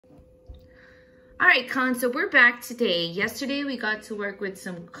All right, Cullen, so we're back today. Yesterday we got to work with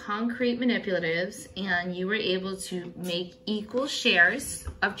some concrete manipulatives and you were able to make equal shares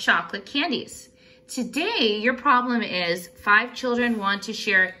of chocolate candies. Today, your problem is 5 children want to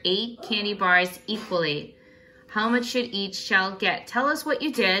share 8 candy bars equally. How much should each child get? Tell us what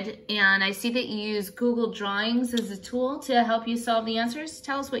you did, and I see that you use Google Drawings as a tool to help you solve the answers.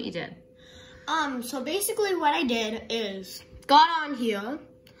 Tell us what you did. So basically what I did is got on here.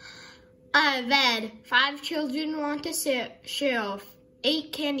 I read 5 children want to share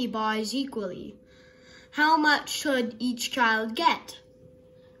 8 candy bars equally. How much should each child get?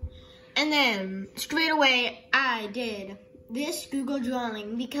 And then straight away I did this Google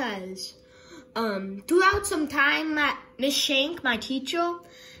drawing because throughout some time Miss Shank, my teacher,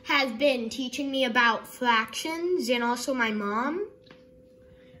 has been teaching me about fractions, and also my mom.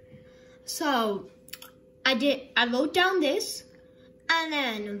 So I wrote down this, and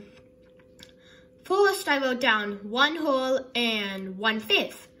then first I wrote down 1 whole and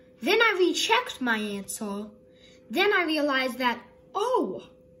 1/5. Then I rechecked my answer. Then I realized that, oh,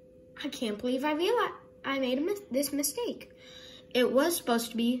 I can't believe I made this mistake. It was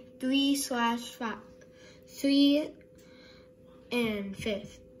supposed to be 3/5, 3 and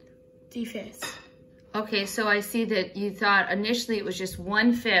 3/5. Okay, so I see that you thought initially it was just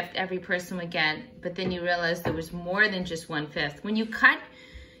 1/5 every person would get, but then you realized there was more than just 1/5. When you cut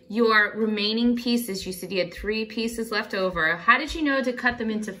your remaining pieces, you said you had 3 pieces left over. How did you know to cut them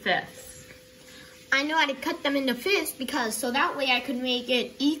into fifths? I know how to cut them into fifths because so that way I could make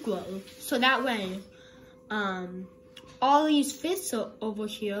it equal. So that way, all these fifths are over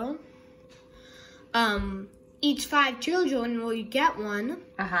here. Each 5 children will get one.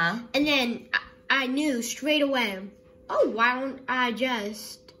 And then I knew straight away, oh, why don't I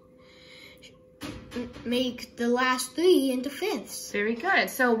just make the last 3 into fifths? Very good.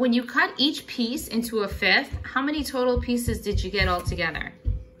 So when you cut each piece into a fifth, how many total pieces did you get all together?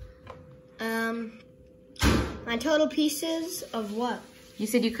 My total pieces of what? You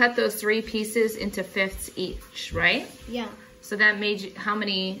said you cut those 3 pieces into fifths each, right? Yeah. So that made you, how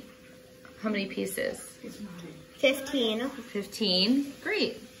many pieces? 15. 15,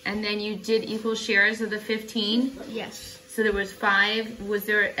 great. And then you did equal shares of the 15? Yes. So there was 5, was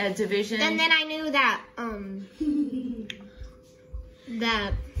there a division? And then I knew that,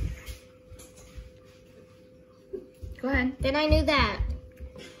 Go ahead. Then I knew that,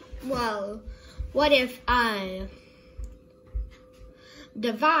 well, what if I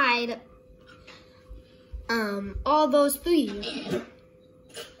divide all those 3?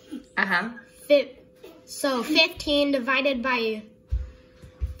 So 15 divided by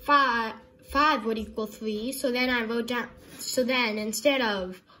 5 would equal 3. So then I wrote down, so then instead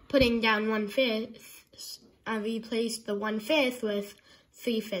of putting down 1/5, I replaced the 1/5 with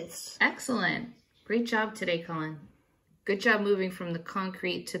 3/5. Excellent. Great job today, Cullen. Good job moving from the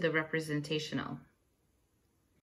concrete to the representational.